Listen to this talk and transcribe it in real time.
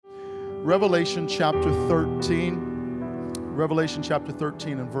Revelation chapter 13. Revelation chapter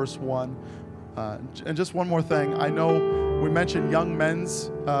 13 and verse 1. And just one more thing. I know we mentioned young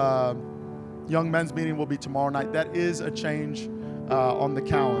men's meeting will be tomorrow night. That is a change on the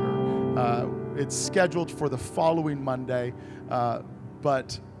calendar. It's scheduled for the following Monday,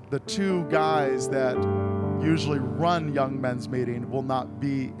 but the two guys that usually run young men's meeting will not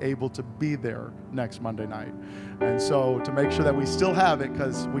be able to be there next Monday night. And so to make sure that we still have it,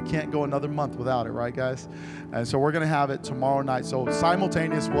 because we can't go another month without it, right, guys? And so we're going to have it tomorrow night. So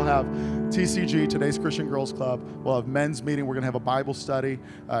simultaneous, we'll have TCG, Today's Christian Girls Club. We'll have men's meeting. We're going to have a Bible study.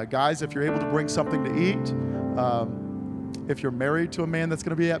 Guys, if you're able to bring something to eat, if you're married to a man that's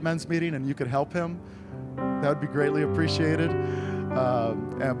going to be at men's meeting and you could help him, that would be greatly appreciated.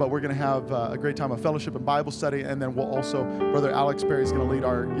 But we're going to have a great time of fellowship and Bible study, and then we'll also, Brother Alex Perry is going to lead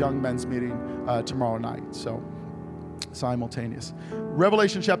our young men's meeting tomorrow night. So simultaneous.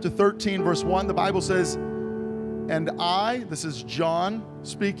 Revelation chapter 13, verse 1, the Bible says, and I, this is John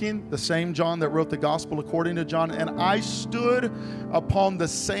speaking, the same John that wrote the gospel according to John, and I stood upon the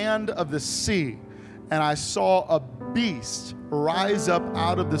sand of the sea, and I saw a beast rise up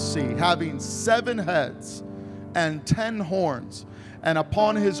out of the sea, having 7 heads and 10 horns, and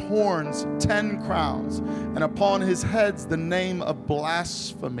upon his horns 10 crowns, and upon his heads the name of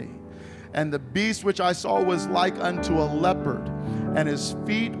blasphemy. And the beast which I saw was like unto a leopard, and his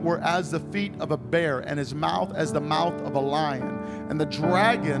feet were as the feet of a bear, and his mouth as the mouth of a lion. And the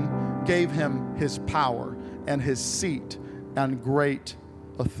dragon gave him his power and his seat and great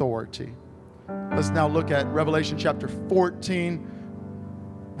authority. Let's now look at Revelation chapter 14,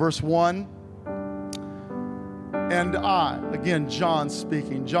 verse 1. And I, again, John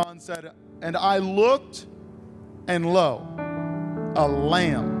speaking, John said, and I looked, and lo, a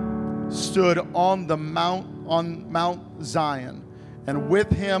lamb stood on Mount Zion, and with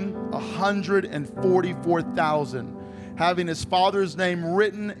him 144,000, having his Father's name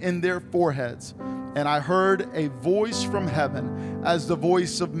written in their foreheads. And I heard a voice from heaven, as the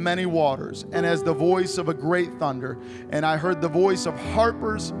voice of many waters, and as the voice of a great thunder. And I heard the voice of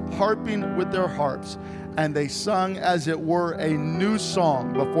harpers harping with their harps, and they sung as it were a new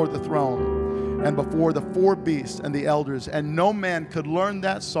song before the throne and before the 4 beasts and the elders. And no man could learn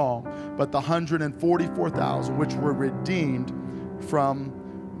that song but the 144,000 which were redeemed from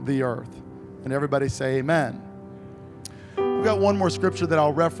the earth. And everybody say amen. We've got one more scripture that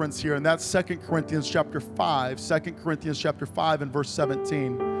I'll reference here, and that's 2 Corinthians chapter 5. 2 Corinthians chapter 5 and verse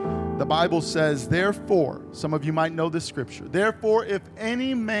 17. The Bible says, therefore, some of you might know this scripture, therefore if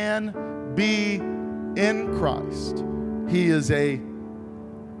any man be in Christ, he's a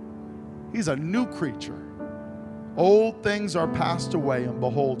new creature. Old things are passed away, and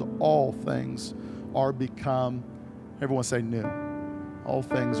behold, all things are become, everyone say new. All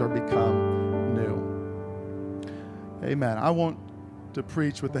things are become new. Amen. I want to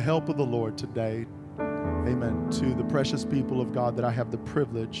preach with the help of the Lord today, amen, to the precious people of God that I have the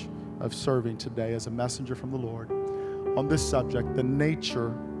privilege of serving today as a messenger from the Lord on this subject, the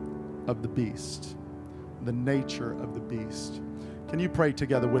nature of the beast. The nature of the beast. Can you pray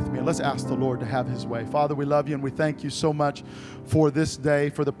together with me? Let's ask the Lord to have his way. Father, we love you and we thank you so much for this day,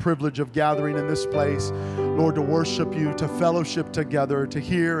 for the privilege of gathering in this place. Lord, to worship you, to fellowship together, to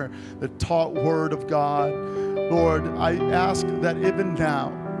hear the taught word of God. Lord, I ask that even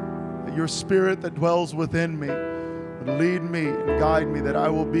now, that your spirit that dwells within me would lead me and guide me, that I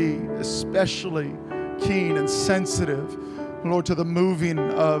will be especially keen and sensitive, Lord, to the moving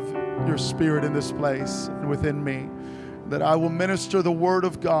of your spirit in this place and within me, that I will minister the word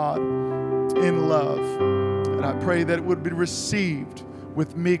of God in love. And I pray that it would be received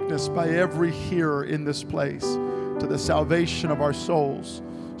with meekness by every hearer in this place to the salvation of our souls.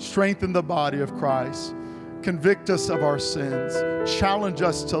 Strengthen the body of Christ. Convict us of our sins. Challenge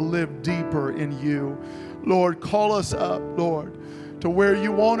us to live deeper in you. Lord, call us up, Lord, to where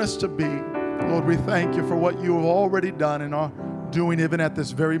you want us to be. Lord, we thank you for what you have already done and are doing even at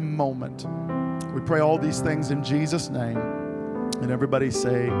this very moment. We pray all these things in Jesus' name. And everybody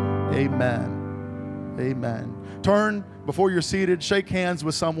say amen. Amen. Turn before you're seated, shake hands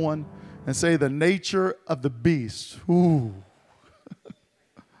with someone, and say the nature of the beast. Ooh.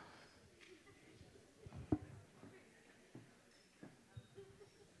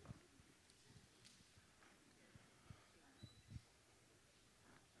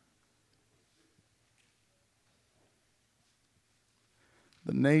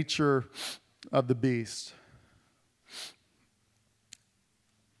 The nature of the beast.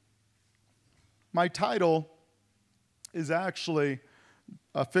 My title is actually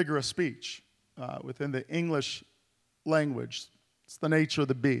a figure of speech within the English language. It's the nature of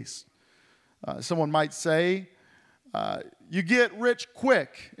the beast. Someone might say, you get rich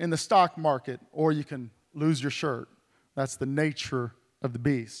quick in the stock market, or you can lose your shirt. That's the nature of the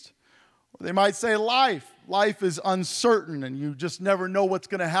beast. Or they might say life is uncertain, and you just never know what's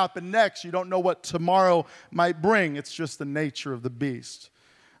going to happen next. You don't know what tomorrow might bring. It's just the nature of the beast.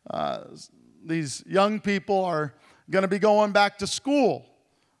 These young people are going to be going back to school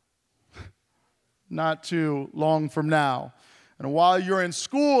not too long from now. And while you're in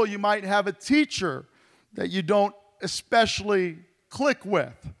school, you might have a teacher that you don't especially click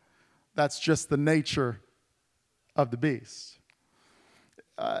with. That's just the nature of the beast.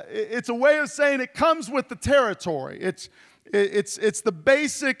 It's a way of saying it comes with the territory. It's the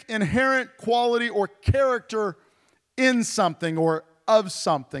basic inherent quality or character in something or of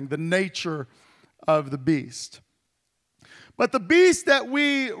something, the nature of the beast. But the beast that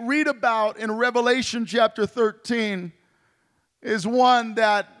we read about in Revelation chapter 13 is one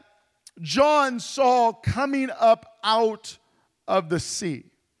that John saw coming up out of the sea.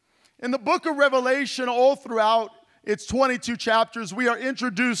 In the book of Revelation, all throughout its 22 chapters, we are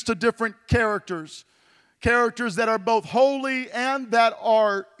introduced to different characters that are both holy and that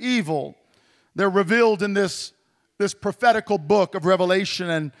are evil. They're revealed in this prophetical book of Revelation.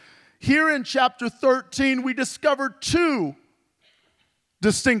 And here in chapter 13, we discover two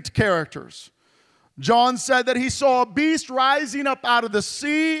distinct characters. John said that he saw a beast rising up out of the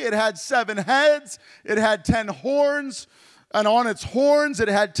sea. It had 7 heads. It had 10 horns. And on its horns it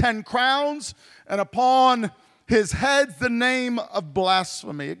had 10 crowns. And upon his heads the name of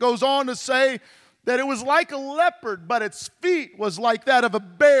blasphemy. It goes on to say that it was like a leopard, but its feet was like that of a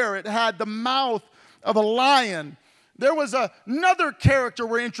bear. It had the mouth of a lion. There was another character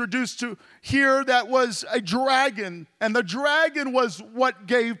we're introduced to here that was a dragon. And the dragon was what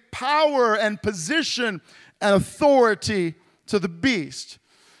gave power and position and authority to the beast.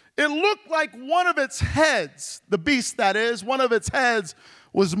 It looked like one of its heads, the beast that is, one of its heads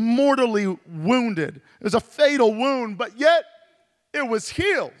was mortally wounded. It was a fatal wound, but yet it was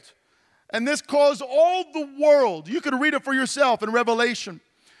healed. And this caused all the world, you could read it for yourself in Revelation,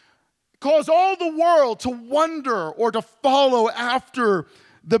 caused all the world to wonder or to follow after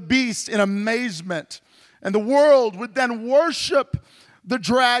the beast in amazement. And the world would then worship the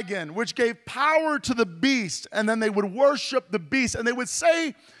dragon, which gave power to the beast. And then they would worship the beast. And they would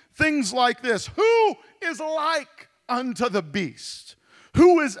say things like this: who is like unto the beast?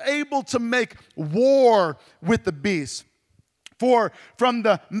 Who is able to make war with the beast? For from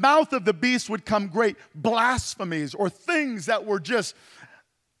the mouth of the beast would come great blasphemies, or things that were just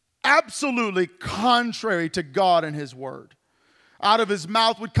absolutely contrary to God and his word. Out of his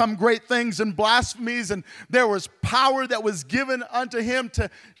mouth would come great things and blasphemies, and there was power that was given unto him to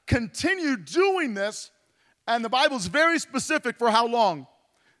continue doing this. And the Bible's very specific for how long. It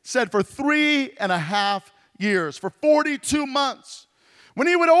said for 3.5 years, for 42 months. When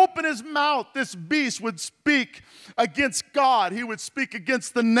he would open his mouth, this beast would speak against God. He would speak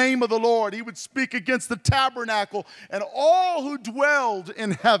against the name of the Lord. He would speak against the tabernacle and all who dwelled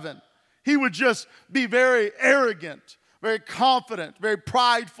in heaven. He would just be very arrogant, very confident, very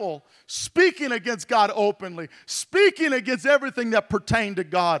prideful, speaking against God openly, speaking against everything that pertained to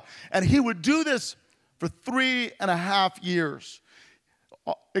God. And he would do this for 3.5 years.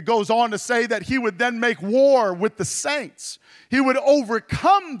 It goes on to say that he would then make war with the saints. He would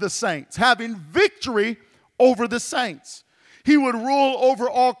overcome the saints, having victory over the saints. He would rule over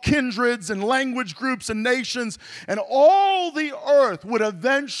all kindreds and language groups and nations, and all the earth would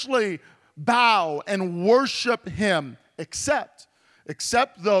eventually bow and worship him, except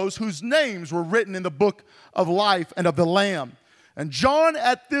those whose names were written in the book of life and of the Lamb. And John,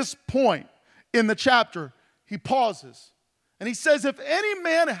 at this point in the chapter, he pauses. And he says, if any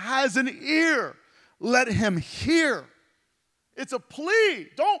man has an ear, let him hear. It's a plea.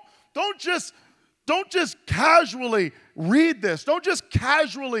 Don't just casually read this. Don't just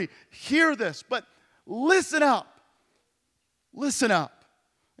casually hear this, but listen up. Listen up.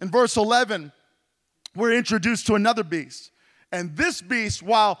 In verse 11, we're introduced to another beast. And this beast,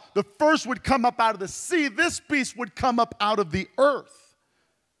 while the first would come up out of the sea, this beast would come up out of the earth,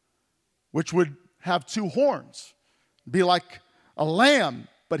 which would have 2 horns. Be like a lamb,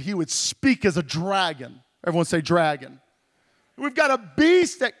 but he would speak as a dragon. Everyone say dragon. We've got a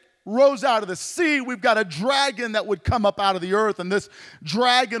beast that rose out of the sea. We've got a dragon that would come up out of the earth, and this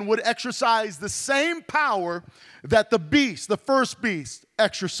dragon would exercise the same power that the beast, the first beast,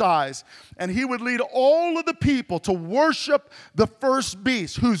 exercised. And he would lead all of the people to worship the first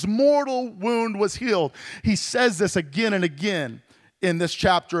beast whose mortal wound was healed. He says this again and again in this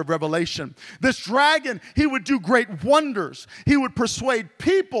chapter of Revelation. This dragon, he would do great wonders. He would persuade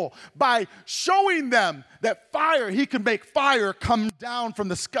people by showing them that he could make fire come down from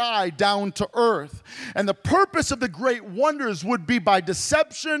the sky down to earth. And the purpose of the great wonders would be by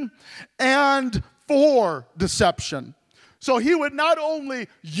deception and for deception. So he would not only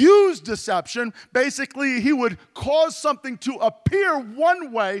use deception, basically he would cause something to appear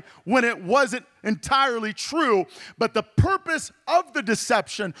one way when it wasn't entirely true, but the purpose of the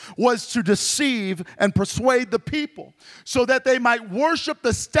deception was to deceive and persuade the people so that they might worship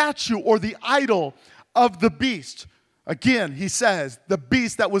the statue or the idol of the beast. Again, he says, the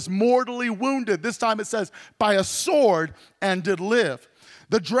beast that was mortally wounded. This time it says, by a sword and did live.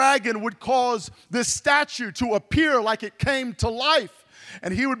 The dragon would cause this statue to appear like it came to life,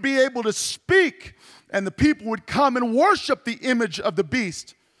 and he would be able to speak, and the people would come and worship the image of the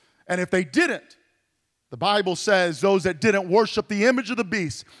beast. And if they didn't, the Bible says those that didn't worship the image of the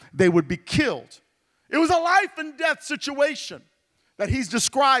beast, they would be killed. It was a life and death situation that he's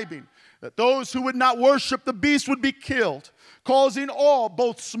describing, that those who would not worship the beast would be killed, causing all,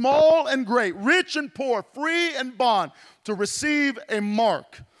 both small and great, rich and poor, free and bond, to receive a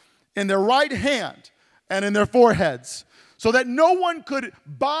mark in their right hand and in their foreheads, so that no one could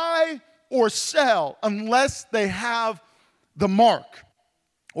buy or sell unless they have the mark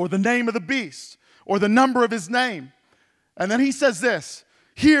or the name of the beast or the number of his name. And then he says this,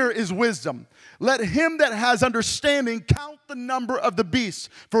 here is wisdom. Let him that has understanding count the number of the beast,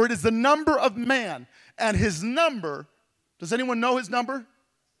 for it is the number of man, and his number, does anyone know his number?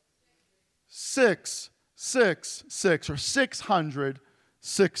 666, or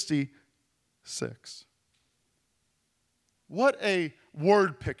 666. What a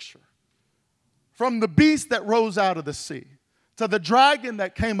word picture. From the beast that rose out of the sea, to the dragon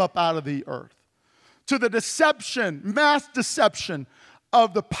that came up out of the earth, to the deception, mass deception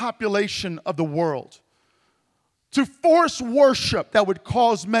of the population of the world, to force worship that would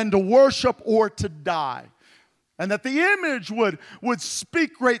cause men to worship or to die. And that the image would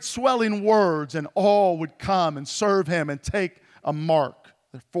speak great swelling words, and all would come and serve him and take a mark,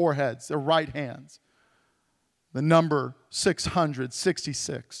 their foreheads, their right hands. The number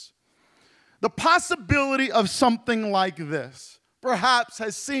 666. The possibility of something like this perhaps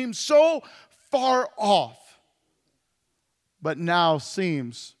has seemed so far off, but now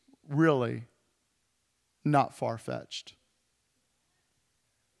seems really not far-fetched.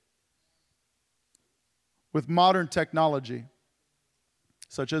 With modern technology,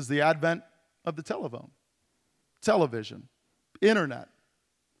 such as the advent of the television, internet,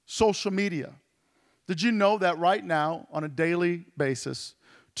 social media. Did you know that right now, on a daily basis,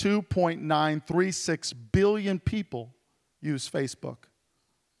 2.936 billion people use Facebook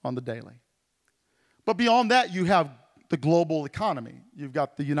on the daily? But beyond that, you have the global economy. You've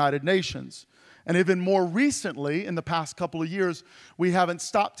got the United Nations. And even more recently, in the past couple of years, we haven't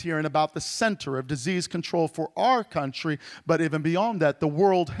stopped hearing about the Center of Disease Control for our country, but even beyond that, the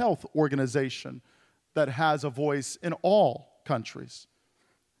World Health Organization that has a voice in all countries.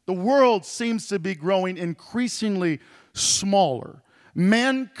 The world seems to be growing increasingly smaller.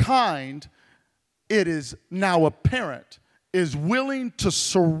 Mankind, it is now apparent, is willing to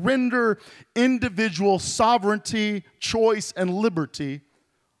surrender individual sovereignty, choice, and liberty,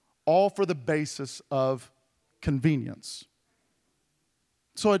 all for the basis of convenience.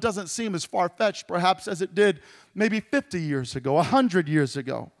 So it doesn't seem as far-fetched, perhaps, as it did maybe 50 years ago, 100 years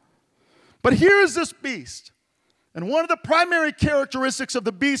ago. But here is this beast. And one of the primary characteristics of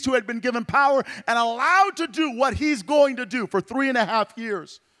the beast who had been given power and allowed to do what he's going to do for 3.5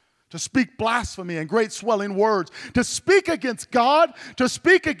 years, to speak blasphemy and great swelling words, to speak against God, to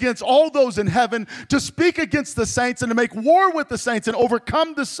speak against all those in heaven, to speak against the saints and to make war with the saints and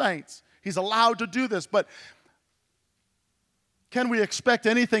overcome the saints. He's allowed to do this. But can we expect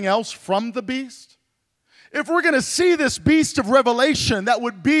anything else from the beast? If we're going to see this beast of Revelation that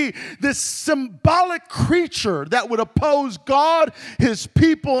would be this symbolic creature that would oppose God, his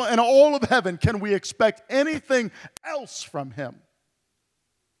people, and all of heaven, can we expect anything else from him?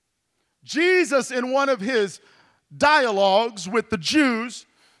 Jesus, in one of his dialogues with the Jews,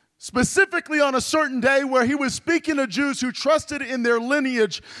 specifically on a certain day where he was speaking to Jews who trusted in their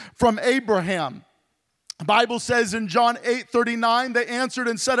lineage from Abraham. The Bible says in John 8:39, they answered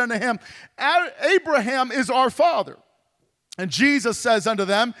and said unto him, Abraham is our father. And Jesus says unto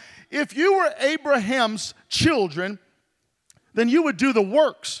them, if you were Abraham's children, then you would do the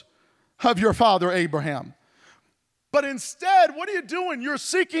works of your father Abraham. But instead, what are you doing? You're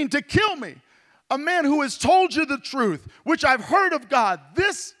seeking to kill me, a man who has told you the truth, which I've heard of God.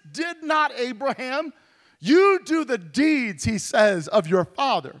 This did not Abraham, You do the deeds, he says, of your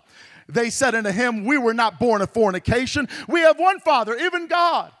father. They said unto him, we were not born of fornication. We have one Father, even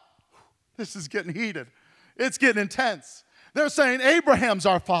God. This is getting heated. It's getting intense. They're saying Abraham's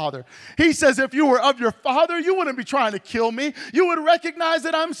our father. He says, if you were of your father, you wouldn't be trying to kill me. You would recognize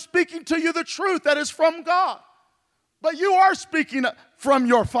that I'm speaking to you the truth that is from God. But you are speaking from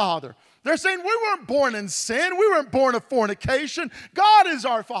your father. They're saying we weren't born in sin. We weren't born of fornication. God is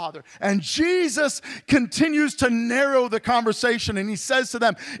our Father. And Jesus continues to narrow the conversation, and he says to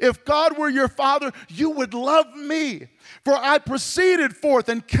them, if God were your Father, you would love me. For I proceeded forth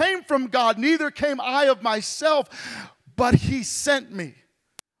and came from God, neither came I of myself, but he sent me.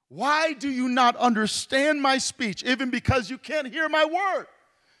 Why do you not understand my speech, even because you can't hear my word?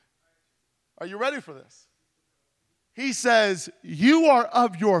 Are you ready for this? He says, you are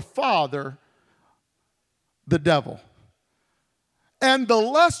of your father, the devil. And the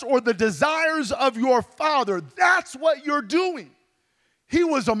lust or the desires of your father, that's what you're doing. He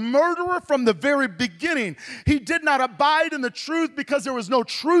was a murderer from the very beginning. He did not abide in the truth because there was no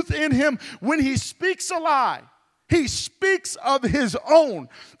truth in him. When he speaks a lie, he speaks of his own,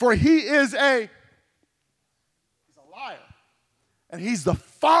 for he is he's a liar. And he's the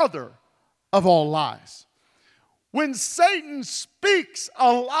father of all lies. When Satan speaks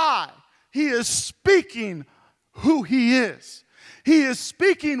a lie, he is speaking who he is. He is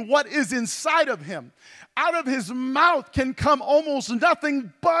speaking what is inside of him. Out of his mouth can come almost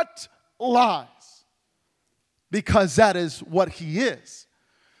nothing but lies, because that is what he is.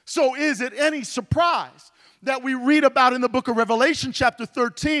 So is it any surprise that we read about in the book of Revelation chapter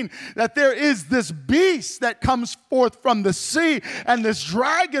 13 that there is this beast that comes forth from the sea and this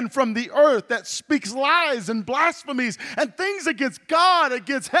dragon from the earth that speaks lies and blasphemies and things against God,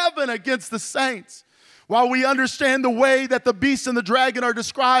 against heaven, against the saints? While we understand the way that the beast and the dragon are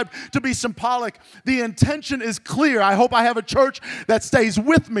described to be symbolic, the intention is clear. I hope I have a church that stays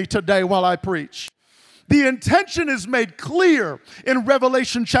with me today while I preach. The intention is made clear in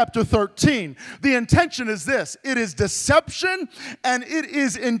Revelation chapter 13. The intention is this: it is deception and it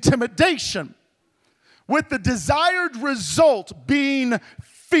is intimidation, with the desired result being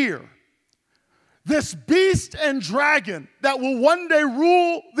fear. This beast and dragon that will one day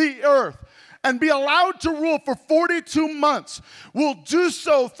rule the earth and be allowed to rule for 42 months will do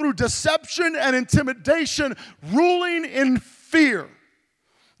so through deception and intimidation, ruling in fear.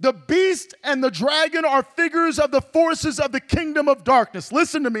 The beast and the dragon are figures of the forces of the kingdom of darkness.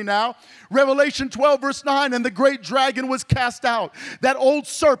 Listen to me now. Revelation 12 verse 9, and the great dragon was cast out, that old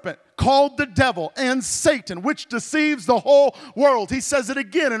serpent called the devil and Satan, which deceives the whole world. He says it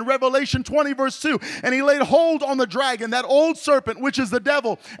again in Revelation 20 verse 2, and he laid hold on the dragon, that old serpent, which is the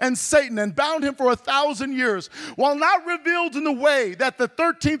devil and Satan, and bound him for 1,000 years. While not revealed in the way that the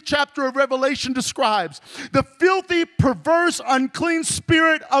 13th chapter of Revelation describes, the filthy, perverse, unclean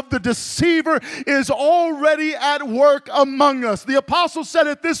spirit of the deceiver is already at work among us. The apostle said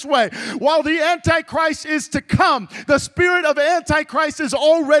it this way: while the Antichrist is to come, the spirit of Antichrist is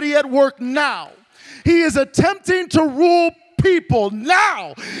already at work now. He is attempting to rule people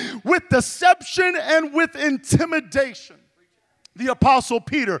now with deception and with intimidation. The apostle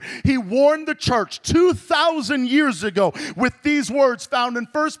Peter, he warned the church 2,000 years ago with these words found in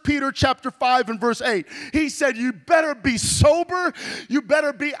 1 Peter chapter 5 and verse 8. He said, you better be sober, you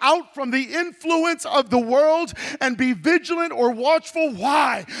better be out from the influence of the world and be vigilant or watchful.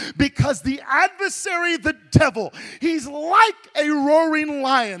 Why? Because the adversary, the devil, he's like a roaring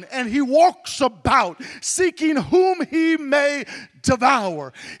lion, and he walks about seeking whom he may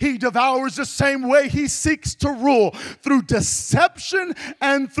devour. He devours the same way he seeks to rule, through deception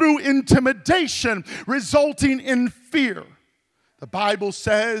and through intimidation, resulting in fear. The Bible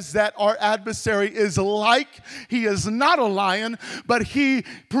says that our adversary is he is not a lion, but he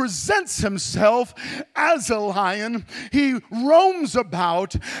presents himself as a lion. He roams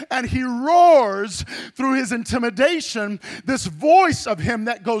about and he roars through his intimidation, this voice of him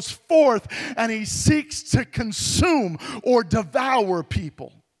that goes forth, and he seeks to consume or devour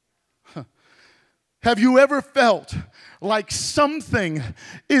people. Have you ever felt like something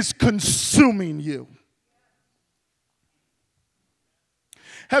is consuming you?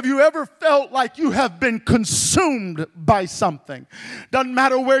 Have you ever felt like you have been consumed by something? Doesn't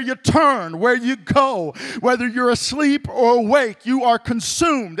matter where you turn, where you go, whether you're asleep or awake, you are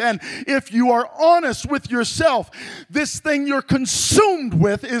consumed. And if you are honest with yourself, this thing you're consumed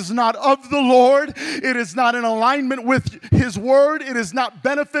with is not of the Lord. It is not in alignment with His Word. It is not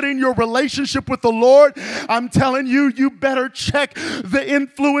benefiting your relationship with the Lord. I'm telling you, you better check the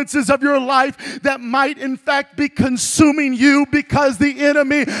influences of your life that might in fact be consuming you, because the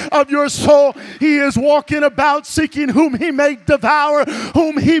enemy enemy of your soul. He is walking about seeking whom he may devour,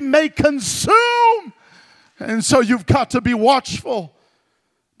 whom he may consume. And so you've got to be watchful.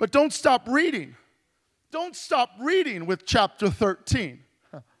 But don't stop reading. Don't stop reading with chapter 13,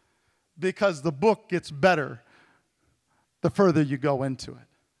 because the book gets better the further you go into it.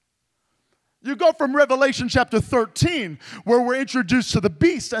 You go from Revelation chapter 13, where we're introduced to the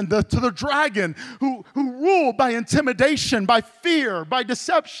beast and to the dragon who rule by intimidation, by fear, by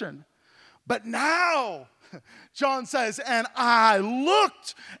deception. But now, John says, and I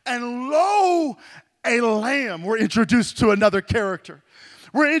looked, and lo, a lamb. We're introduced to another character.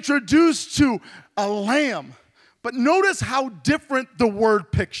 We're introduced to a lamb. But notice how different the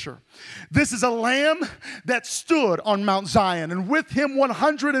word picture. This is a lamb that stood on Mount Zion, and with him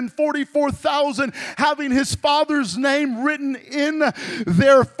 144,000 having his Father's name written in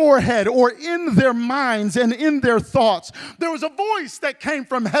their forehead or in their minds and in their thoughts. There was a voice that came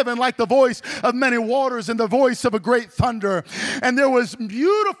from heaven like the voice of many waters and the voice of a great thunder. And there was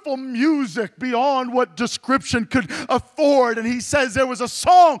beautiful music beyond what description could afford. And he says there was a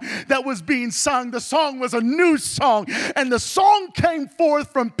song that was being sung. The song was a new song, and the song came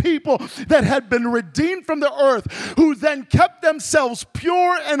forth from people that had been redeemed from the earth, who then kept themselves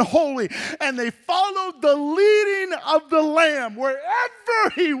pure and holy, and they followed the leading of the Lamb wherever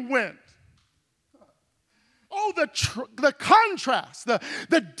he went. Oh, the contrast, the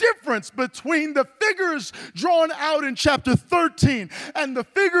difference between the figures drawn out in chapter 13 and the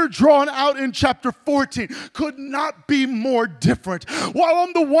figure drawn out in chapter 14 could not be more different. While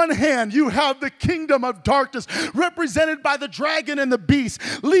on the one hand, you have the kingdom of darkness represented by the dragon and the beast,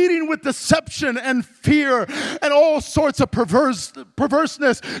 leading with deception and fear and all sorts of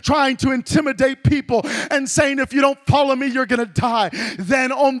perverseness, trying to intimidate people and saying, if you don't follow me, you're going to die.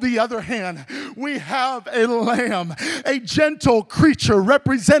 Then on the other hand, we have a lamb, a gentle creature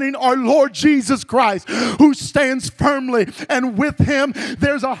representing our Lord Jesus Christ, who stands firmly, and with him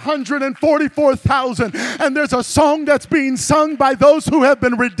there's 144,000, and there's a song that's being sung by those who have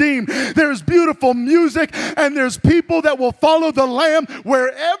been redeemed. There's beautiful music, and there's people that will follow the Lamb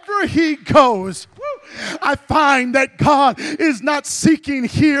wherever he goes. I find that God is not seeking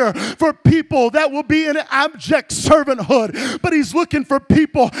here for people that will be in abject servanthood, but he's looking for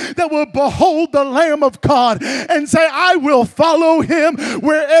people that will behold the Lamb of God and say, I will follow him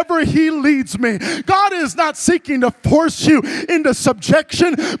wherever he leads me. God is not seeking to force you into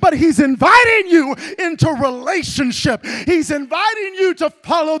subjection, but he's inviting you into relationship. He's inviting you to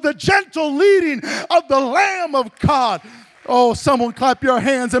follow the gentle leading of the Lamb of God. Oh, someone clap your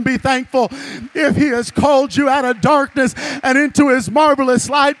hands and be thankful if he has called you out of darkness and into his marvelous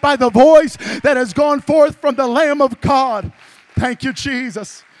light by the voice that has gone forth from the Lamb of God. Thank you,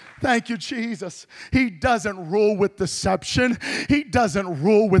 Jesus. Thank you, Jesus. He doesn't rule with deception. He doesn't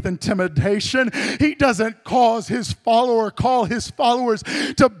rule with intimidation. He doesn't call his followers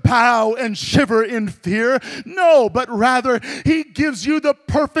to bow and shiver in fear. No, but rather he gives you the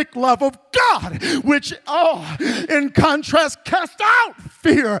perfect love of God, which, in contrast, casts out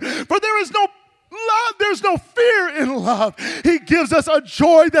fear. For there is no love, there's no fear in love. He gives us a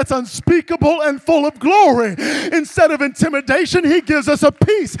joy that's unspeakable and full of glory. Instead of intimidation, he gives us a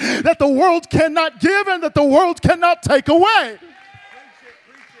peace that the world cannot give and that the world cannot take away.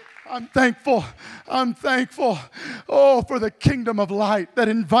 I'm thankful. For the kingdom of light that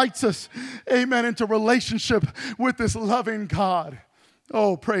invites us, amen, into relationship with this loving God.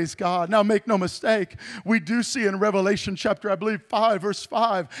 Oh, praise God. Now, make no mistake, we do see in Revelation chapter, 5, verse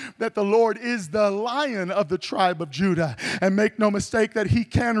 5, that the Lord is the Lion of the tribe of Judah. And make no mistake that he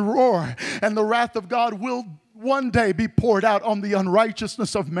can roar, and the wrath of God will one day be poured out on the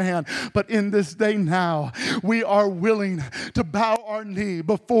unrighteousness of man. But in this day now, we are willing to bow our knee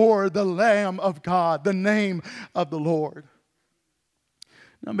before the Lamb of God, the name of the Lord.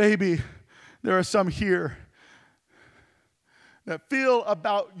 Now, maybe there are some here that feel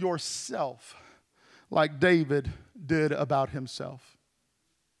about yourself like David did about himself.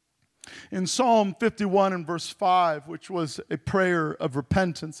 In Psalm 51 and verse 5, which was a prayer of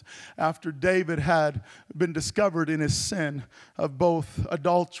repentance after David had been discovered in his sin of both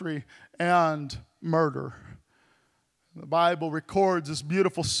adultery and murder. The Bible records this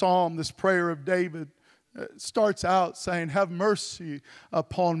beautiful psalm, this prayer of David. It starts out saying, have mercy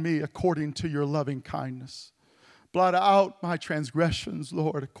upon me according to your loving kindness. Blot out my transgressions,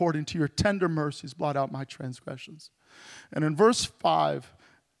 Lord, according to your tender mercies, blot out my transgressions. And in verse 5,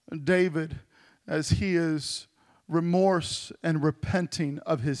 David, as he is remorse and repenting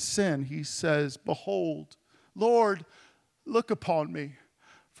of his sin, he says, behold, Lord, look upon me,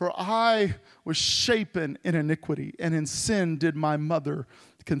 for I was shapen in iniquity, and in sin did my mother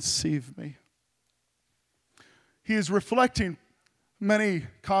conceive me. He is reflecting, many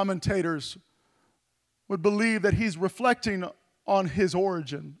commentators would believe that he's reflecting on his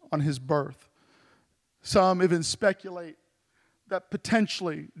origin, on his birth. Some even speculate that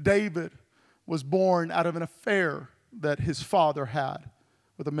potentially David was born out of an affair that his father had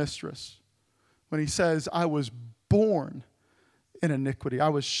with a mistress. When he says, I was born in iniquity. I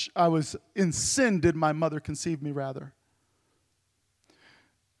was in sin, did my mother conceive me, rather.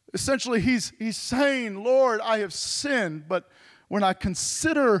 Essentially, he's saying, Lord, I have sinned, but when I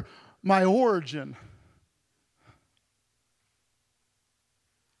consider my origin,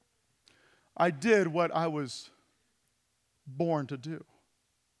 I did what I was born to do.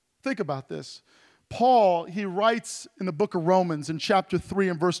 Think about this. Paul, he writes in the book of Romans in chapter 3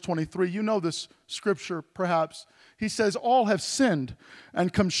 and verse 23. You know this scripture, perhaps. He says, all have sinned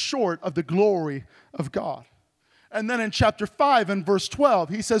and come short of the glory of God. And then in chapter 5 and verse 12,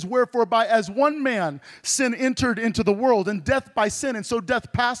 he says, wherefore by as one man sin entered into the world, and death by sin, and so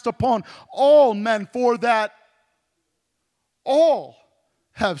death passed upon all men, for that all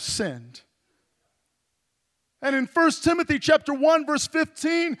have sinned. And in 1 Timothy chapter 1, verse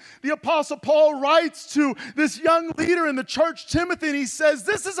 15, the Apostle Paul writes to this young leader in the church, Timothy, and he says,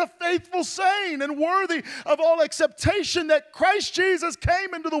 this is a faithful saying and worthy of all acceptation that Christ Jesus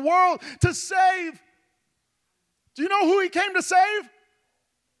came into the world to save. Do you know who he came to save?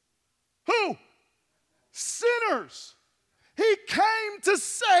 Who? Sinners. He came to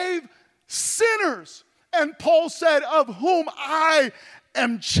save sinners. And Paul said, of whom I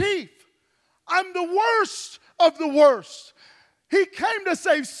am chief. I'm the worst of the worst. He came to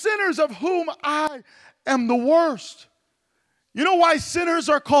save sinners, of whom I am the worst. You know why sinners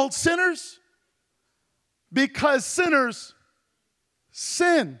are called sinners? Because sinners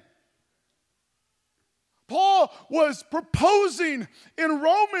sin. Paul was proposing in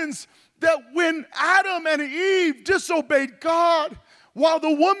Romans that when Adam and Eve disobeyed God, while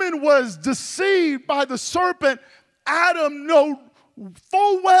the woman was deceived by the serpent, Adam knew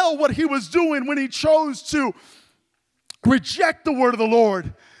full well what he was doing when he chose to reject the word of the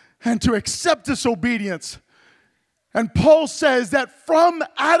Lord and to accept disobedience. And Paul says that from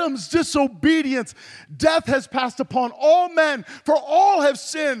Adam's disobedience, death has passed upon all men, for all have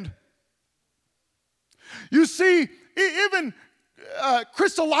sinned. You see, even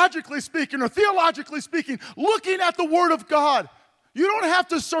Christologically speaking or theologically speaking, looking at the Word of God, you don't have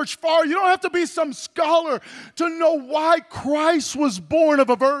to search far. You don't have to be some scholar to know why Christ was born of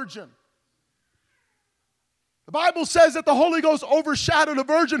a virgin. The Bible says that the Holy Ghost overshadowed a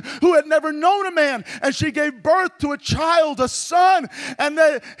virgin who had never known a man, and she gave birth to a child, a son, and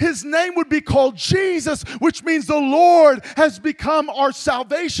that his name would be called Jesus, which means the Lord has become our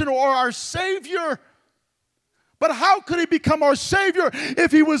salvation or our Savior. But how could he become our Savior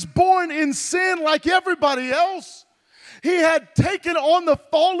if he was born in sin like everybody else? He had taken on the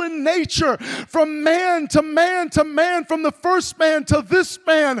fallen nature from man to man to man, from the first man to this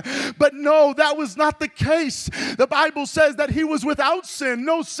man. But no, that was not the case. The Bible says that he was without sin.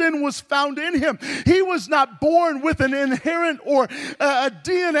 No sin was found in him. He was not born with an inherent or a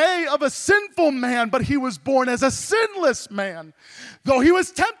DNA of a sinful man, but he was born as a sinless man. Though he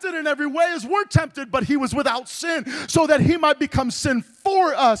was tempted in every way as we're tempted, but he was without sin so that he might become sin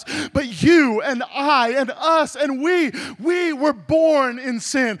for us. But you and I and us and we were born in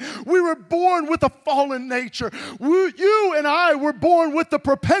sin. We were born with a fallen nature. You and I were born with the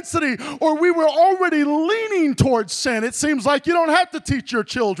propensity, or we were already leaning towards sin. It seems like you don't have to teach your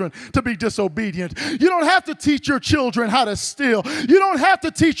children to be disobedient. You don't have to teach your children how to steal. You don't have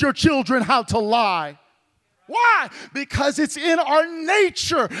to teach your children how to lie. Why? Because it's in our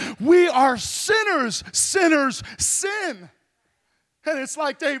nature. We are sinners. Sinners sin. And it's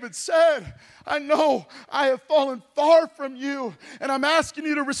like David said, I know I have fallen far from you, and I'm asking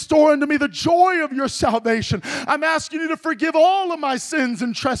you to restore unto me the joy of your salvation. I'm asking you to forgive all of my sins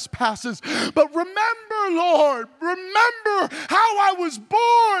and trespasses. But remember, Lord, remember how I was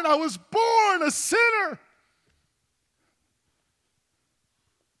born. I was born a sinner.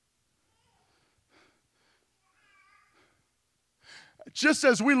 Just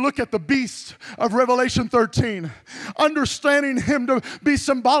as we look at the beast of Revelation 13, understanding him to be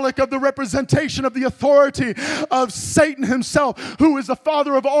symbolic of the representation of the authority of Satan himself, who is the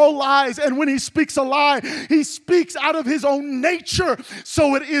father of all lies. And when he speaks a lie, he speaks out of his own nature.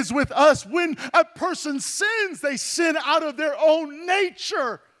 So it is with us. When a person sins, they sin out of their own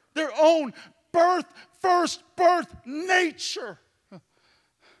nature, their own first birth nature.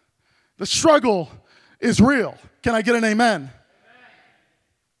 The struggle is real. Can I get an amen?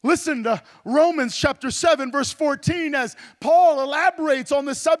 Listen to Romans chapter 7, verse 14, as Paul elaborates on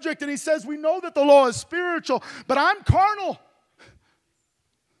this subject, and he says, we know that the law is spiritual, but I'm carnal.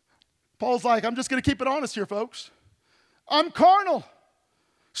 Paul's like, I'm just going to keep it honest here, folks. I'm carnal,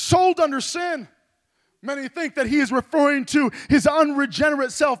 sold under sin. Many think that he is referring to his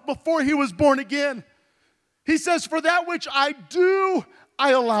unregenerate self before he was born again. He says, for that which I do,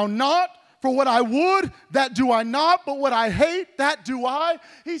 I allow not. For what I would, that do I not. But what I hate, that do I.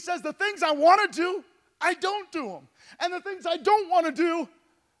 He says, the things I want to do, I don't do them. And the things I don't want to do,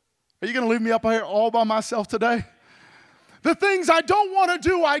 are you going to leave me up here all by myself today? The things I don't want to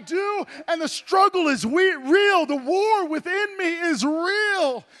do, I do. And the struggle is real. The war within me is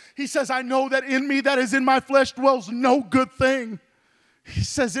real. He says, I know that in me, that is in my flesh, dwells no good thing. He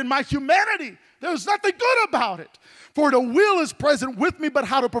says, in my humanity, there's nothing good about it. For the will is present with me, but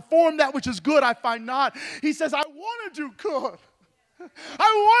how to perform that which is good I find not. He says, I want to do good. I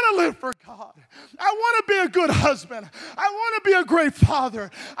want to live for God. I want to be a good husband. I want to be a great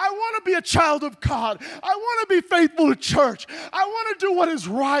father. I want to be a child of God. I want to be faithful to church. I want to do what is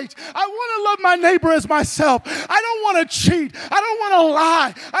right. I want to love my neighbor as myself. I don't want to cheat. I don't want to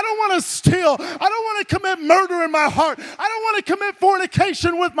lie. I don't want to steal. I don't want to commit murder in my heart. I don't want to commit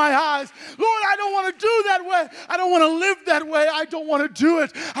fornication with my eyes. Lord, I don't want to do that way. I don't want to live that way. I don't want to do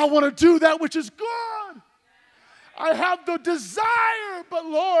it. I want to do that which is good. I have the desire, but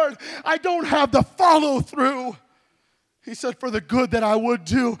Lord, I don't have the follow through. He said, for the good that I would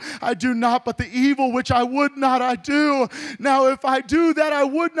do, I do not, but the evil which I would not, I do. Now, if I do that I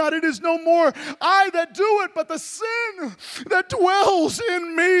would not, it is no more I that do it, but the sin that dwells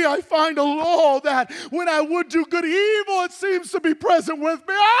in me. I find a law that when I would do good, evil, it seems to be present with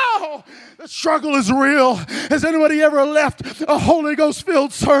me. Oh, the struggle is real. Has anybody ever left a Holy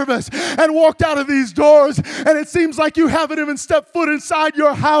Ghost-filled service and walked out of these doors, and it seems like you haven't even stepped foot inside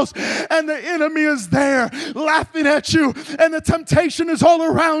your house, and the enemy is there laughing at you, and the temptation is all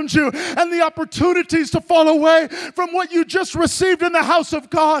around you, and the opportunities to fall away from what you just received in the house of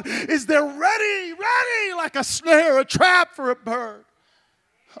God is there ready like a snare, a trap for a bird,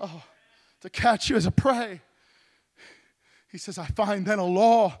 to catch you as a prey. He says, I find then a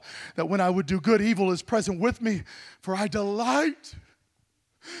law that when I would do good, evil is present with me, for I delight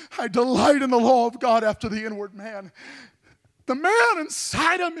in the law of God after the inward man. The man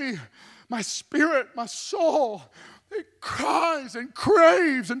inside of me, my spirit, my soul, it cries and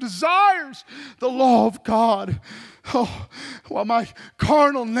craves and desires the law of God. Oh, while my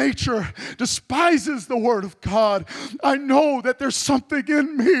carnal nature despises the word of God, I know that there's something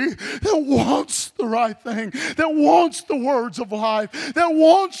in me that wants the right thing, that wants the words of life, that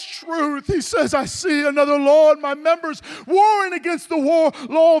wants truth. He says, I see another law in my members, warring against the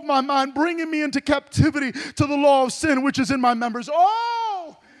law of my mind, bringing me into captivity to the law of sin which is in my members.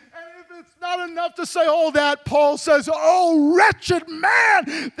 Oh! It's not enough to say all that. Paul says, oh, wretched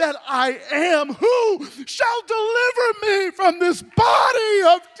man that I am, who shall deliver me from this body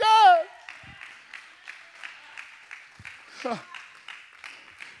of death?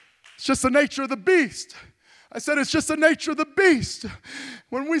 It's just the nature of the beast. I said it's just the nature of the beast.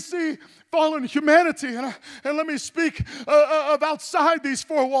 When we see fallen humanity, and let me speak of outside these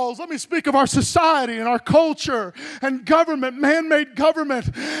four walls. Let me speak of our society and our culture and government, man-made government,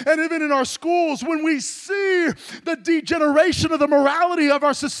 and even in our schools. When we see the degeneration of the morality of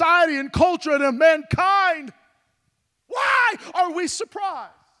our society and culture and of mankind, why are we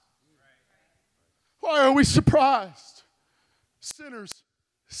surprised? Why are we surprised? Sinners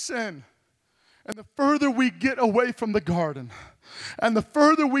sin. And the further we get away from the garden, and the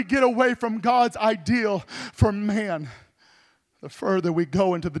further we get away from God's ideal for man, the further we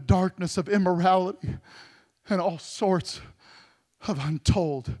go into the darkness of immorality and all sorts of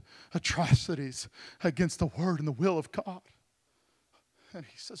untold atrocities against the word and the will of God. And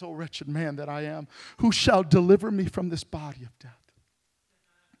he says, oh, wretched man that I am, who shall deliver me from this body of death?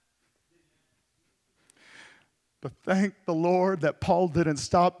 But thank the Lord that Paul didn't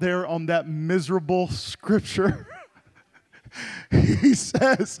stop there on that miserable scripture. He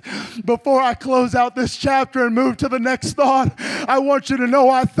says, before I close out this chapter and move to the next thought, I want you to know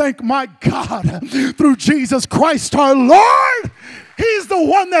I thank my God through Jesus Christ our Lord. He's the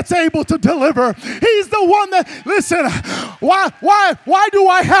one that's able to deliver. He's the one that, listen, why do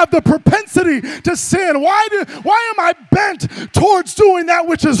I have the propensity to sin? Why am I bent towards doing that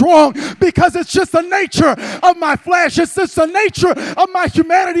which is wrong? Because it's just the nature of my flesh. It's just the nature of my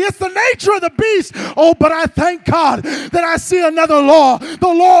humanity. It's the nature of the beast. Oh, but I thank God that I see another law, the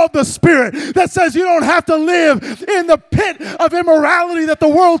law of the Spirit, that says you don't have to live in the pit of immorality that the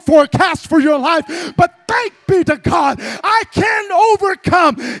world forecasts for your life. But thank be to God. I can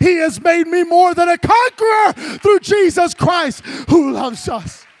overcome. He has made me more than a conqueror through Jesus Christ who loves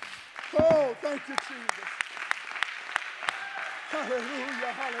us. Oh, thank you, Jesus.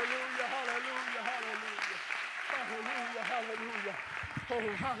 Hallelujah, hallelujah, hallelujah, hallelujah, hallelujah, hallelujah.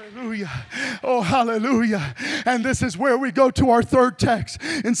 Oh, hallelujah. Oh, hallelujah. And this is where we go to our third text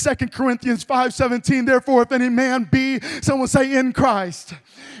in 2 Corinthians 5:17. Therefore, if any man be, someone say in Christ.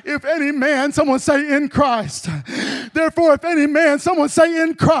 If any man, someone say in Christ. Therefore, if any man, someone say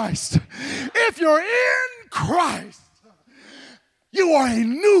in Christ. If you're in Christ, you are a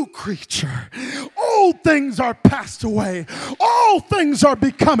new creature. Old things are passed away. All things are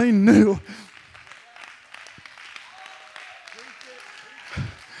becoming new.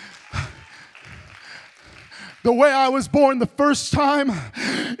 The way I was born the first time,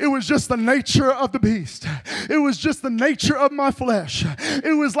 it was just the nature of the beast. It was just the nature of my flesh.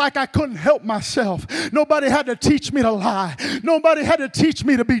 It was like I couldn't help myself. Nobody had to teach me to lie. Nobody had to teach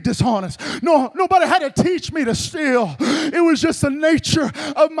me to be dishonest. Nobody had to teach me to steal. It was just the nature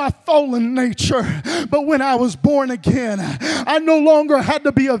of my fallen nature. But when I was born again, I no longer had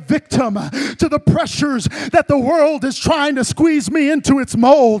to be a victim to the pressures that the world is trying to squeeze me into its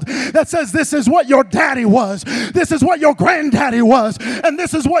mold that says this is what your daddy was. This is what your granddaddy was, and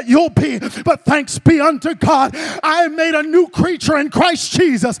this is what you'll be. But thanks be unto God, I am made a new creature in Christ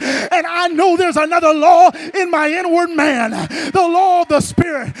Jesus, and I know there's another law in my inward man, the law of the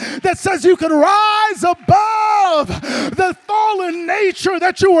Spirit, that says you can rise above the fallen nature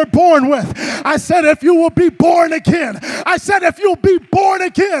that you were born with. I said if you will be born again. I said if you'll be born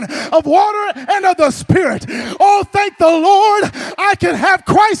again of water and of the Spirit. Oh, thank the Lord, I can have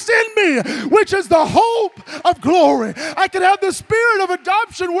Christ in me, which is the hope of glory. I can have the spirit of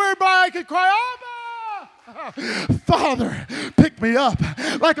adoption whereby I can cry, Abba, Father, pick me up.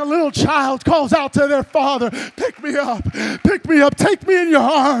 Like a little child calls out to their father, pick me up, take me in your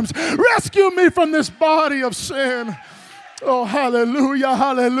arms, rescue me from this body of sin. Oh, hallelujah,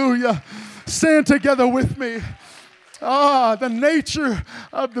 hallelujah. Stand together with me. The nature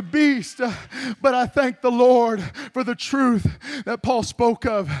of the beast. But I thank the Lord for the truth that Paul spoke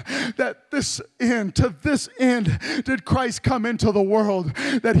of, that to this end did Christ come into the world,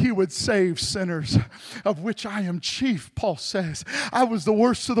 that he would save sinners, of which I am chief, Paul says. I was the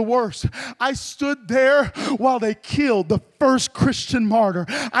worst of the worst. I stood there while they killed the first Christian martyr.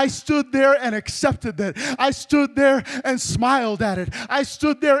 I stood there and accepted that. I stood there and smiled at it. I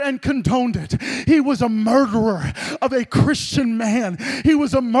stood there and condoned it. He was a murderer of a Christian man. He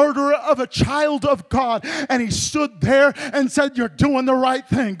was a murderer of a child of God. And he stood there and said, you're doing the right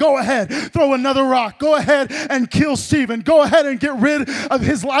thing. Go ahead, throw another rock. Go ahead and kill Stephen. Go ahead and get rid of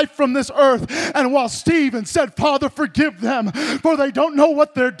his life from this earth. And while Stephen said, Father, forgive them, for they don't know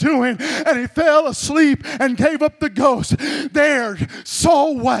what they're doing, and he fell asleep and gave up the ghost, there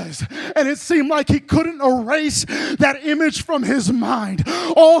Saul was. And it seemed like he couldn't erase that image from his mind.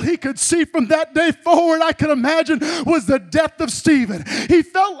 All he could see from that day forward, I can imagine, was the death of Stephen. He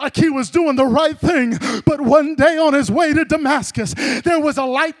felt like he was doing the right thing, but one day on his way to Damascus, there was a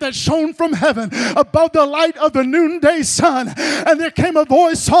light that shone from heaven above the light of the noonday sun, and there came a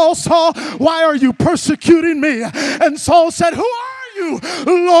voice, Saul, Saul, why are you persecuting me? And Saul said, who are you,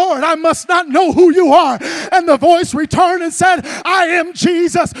 Lord? I must not know who you are. And the voice returned and said, I am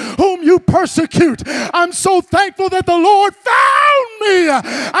Jesus whom you persecute. I'm so thankful that the Lord found me.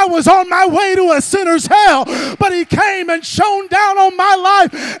 I was on my way to a sinner's hell, but he came and shone down on my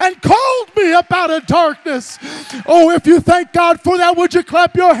life and called me up out of darkness. Oh, if you thank God for that, would you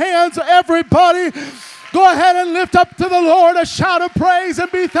clap your hands, everybody? Go ahead and lift up to the Lord a shout of praise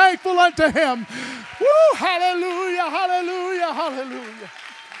and be thankful unto him. Woo, hallelujah, hallelujah, hallelujah.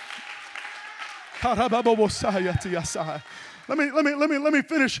 Let me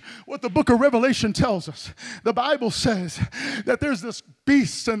finish what the book of Revelation tells us. The Bible says that there's this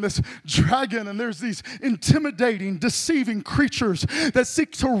beast and this dragon, and there's these intimidating, deceiving creatures that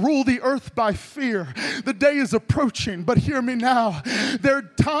seek to rule the earth by fear. The day is approaching, but hear me now. Their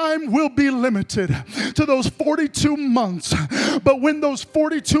time will be limited to those 42 months. But when those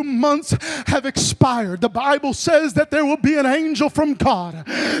 42 months have expired, the Bible says that there will be an angel from God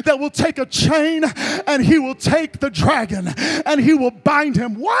that will take a chain, and he will take the dragon and he will bind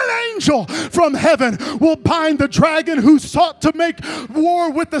him. One angel from heaven will bind the dragon who sought to make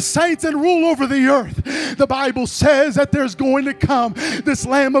war with the saints and rule over the earth. The Bible says that there's going to come this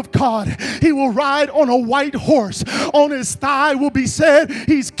Lamb of God. He will ride on a white horse. On his thigh will be said,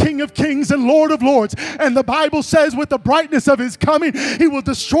 he's King of Kings and Lord of Lords. And the Bible says with the brightness of his coming, he will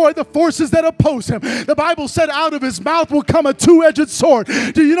destroy the forces that oppose him. The Bible said out of his mouth will come a two-edged sword.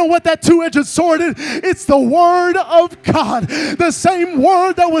 Do you know what that two-edged sword is? It's the Word of God. The same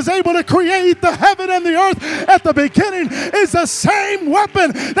Word that was able to create the heaven and the earth at the beginning is the same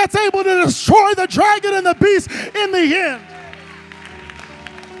weapon that's able to destroy the dragon and the beast in the end.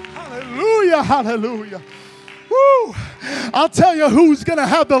 Hallelujah, hallelujah. Woo. I'll tell you who's going to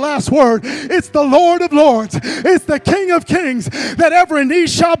have the last word. It's the Lord of Lords. It's the King of Kings, that every knee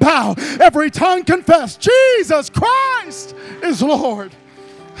shall bow, every tongue confess Jesus Christ is Lord.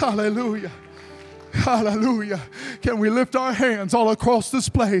 Hallelujah. Hallelujah. Can we lift our hands all across this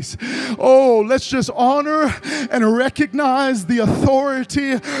place? Oh, let's just honor and recognize the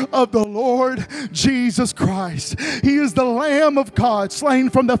authority of the Lord Jesus Christ. He is the Lamb of God, slain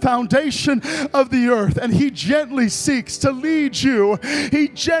from the foundation of the earth, and he gently seeks to lead you. He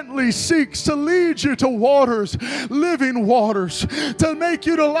gently seeks to lead you to waters, living waters, to make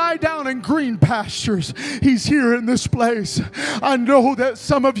you to lie down in green pastures. He's here in this place. I know that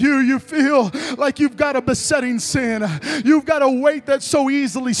some of you feel like you've got a besetting sin. You've got a weight that so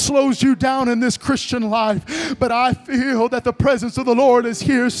easily slows you down in this Christian life. But I feel that the presence of the Lord is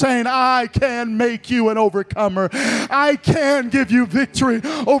here saying, I can make you an overcomer. I can give you victory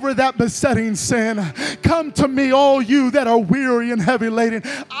over that besetting sin. Come to me, all you that are weary and heavy laden.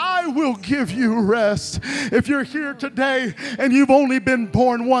 I will give you rest. If you're here today and you've only been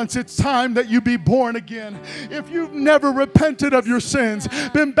born once, it's time that you be born again. If you've never repented of your sins,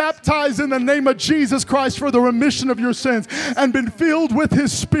 been baptized in the name of Jesus Christ for the remission of your sins, and been filled with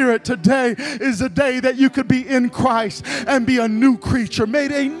his Spirit, today is the day that you could be in Christ and be a new creature,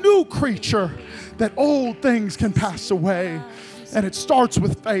 made a new creature, that old things can pass away. And it starts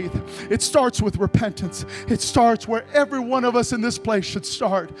with faith. It starts with repentance. It starts where every one of us in this place should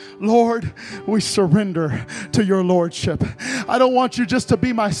start. Lord, we surrender to your lordship. I don't want you just to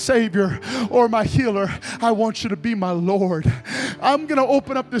be my Savior or my healer. I want you to be my Lord. I'm going to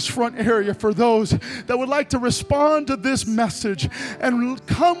open up this front area for those that would like to respond to this message and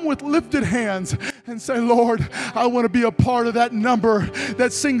come with lifted hands and say, Lord, I want to be a part of that number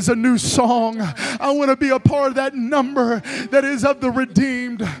that sings a new song. I want to be a part of that number that is of the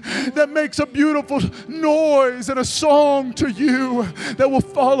redeemed, that makes a beautiful noise and a song to you that will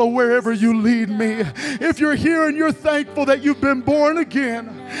follow wherever you lead me. If you're here and you're thankful that you've been born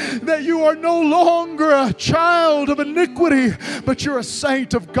again, that you are no longer a child of iniquity, but you're a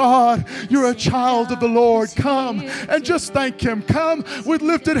saint of God, you're a child of the Lord, come and just thank him. Come with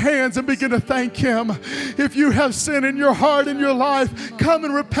lifted hands and begin to thank him. If you have sin in your heart, in your life, come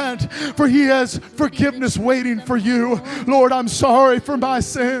and repent, for he has forgiveness waiting for you. Lord, I'm sorry for my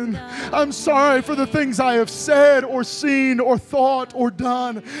sin. I'm sorry for the things I have said or seen or thought or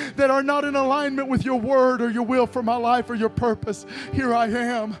done that are not in alignment with your word or your will for my life or your purpose. Here I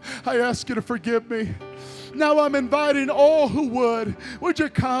am. I ask you to forgive me. Now I'm inviting all who would you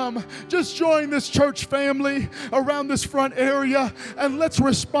come? Just join this church family around this front area, and let's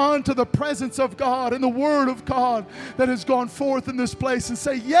respond to the presence of God and the word of God that has gone forth in this place and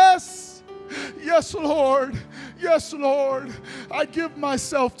say, yes. Yes, Lord. Yes, Lord. I give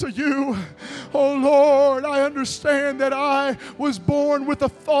myself to you. Oh, Lord, I understand that I was born with a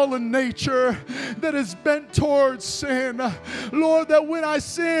fallen nature that is bent towards sin. Lord, that when I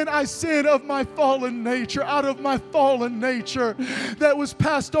sin of my fallen nature, out of my fallen nature that was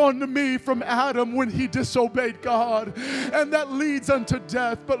passed on to me from Adam when he disobeyed God. And that leads unto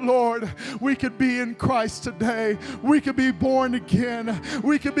death. But, Lord, we could be in Christ today. We could be born again.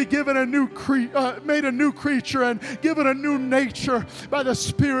 We could be given a new made a new creature and given a new nature by the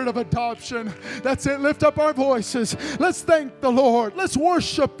Spirit of adoption. That's it. Lift up our voices. Let's thank the Lord. Let's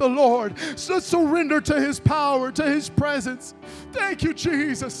worship the Lord. Let's surrender to his power, to his presence. Thank you,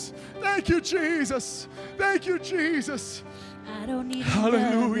 Jesus. Thank you, Jesus. Thank you, Jesus. I don't need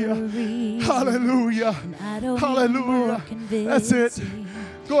Hallelujah. Hallelujah. Hallelujah. That's it.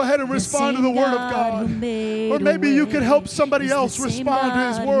 Go ahead and respond to the Word of God. Or maybe you could help somebody else respond to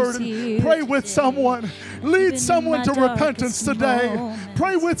his Word and pray with someone. Lead someone to repentance today.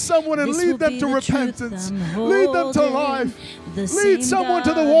 Pray with someone and lead them to repentance. Lead them to life. Lead someone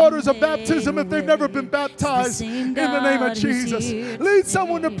to the waters of baptism if they've never been baptized in the name of Jesus. Lead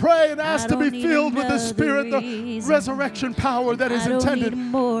someone to pray and ask to be filled with the Spirit, the resurrection power that is intended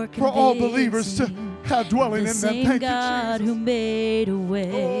for all believers to have dwelling in them. Thank you, Jesus. God who made a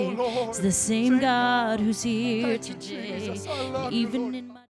way. Oh, Lord. Lord. It's the same Thank you, God Lord. who's here Thank you, today. Jesus. I love you, Even Lord. in my